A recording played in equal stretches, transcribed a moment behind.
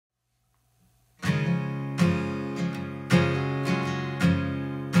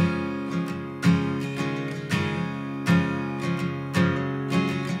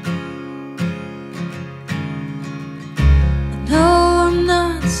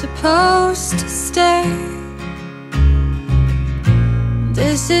supposed to stay.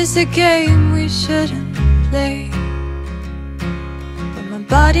 This is a game we shouldn't play. But my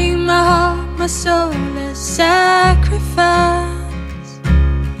body, my heart, my soul is sacrifice.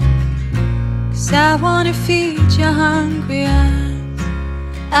 'Cause I wanna feed your hungry eyes.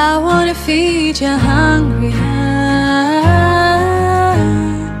 I wanna feed your hungry eyes.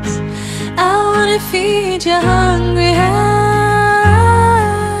 I wanna feed your hungry eyes.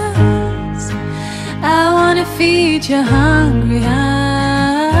 I wanna feed your hungry eyes.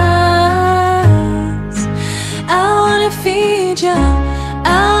 I wanna feed your,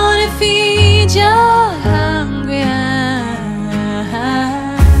 I wanna feed your hungry eyes.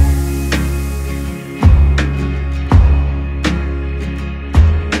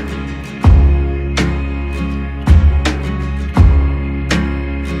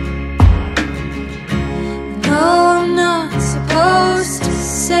 No, I'm not supposed to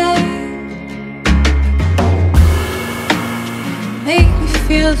say. Make me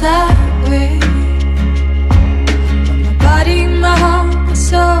feel that way. But my body, my heart, my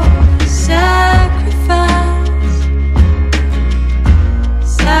soul sacrifice.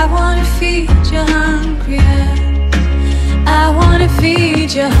 'Cause I wanna feed your hungry eyes. I wanna feed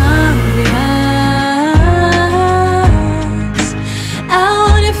your hungry eyes. I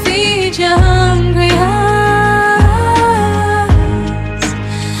wanna feed your hungry eyes.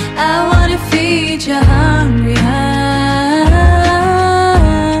 I wanna feed your hungry eyes.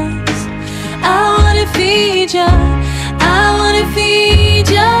 I wanna feed your, I wanna feed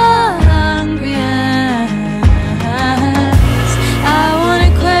your hungry eyes. I wanna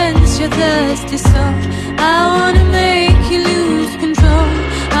quench your thirsty soul. I wanna make